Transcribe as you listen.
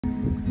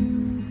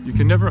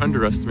can never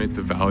underestimate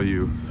the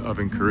value of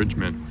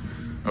encouragement.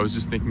 I was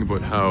just thinking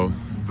about how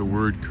the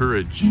word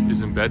courage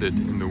is embedded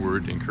in the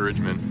word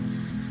encouragement.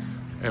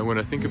 And when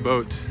I think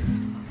about,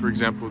 for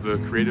example, the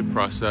creative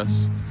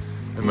process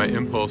and my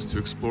impulse to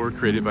explore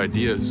creative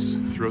ideas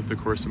throughout the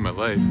course of my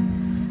life,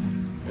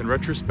 in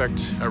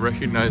retrospect, I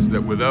recognize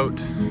that without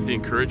the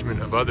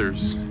encouragement of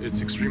others,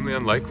 it's extremely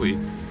unlikely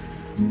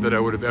that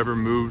I would have ever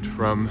moved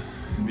from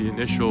the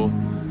initial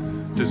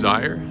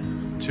desire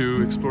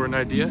to explore an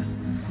idea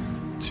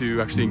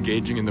to actually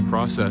engaging in the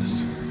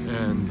process,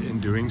 and in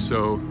doing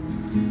so,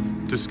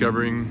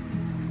 discovering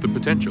the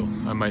potential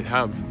I might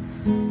have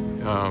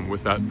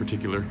with that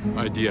particular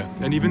idea.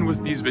 And even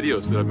with these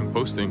videos that I've been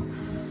posting,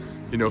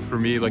 you know, for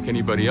me, like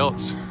anybody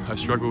else, I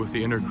struggle with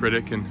the inner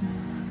critic and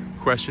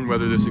question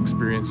whether this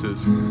experience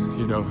is,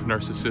 you know,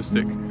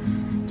 narcissistic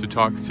to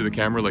talk to the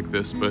camera like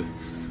this. But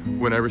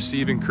when I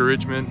receive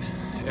encouragement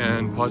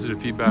and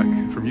positive feedback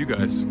from you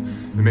guys,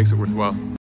 it makes it worthwhile.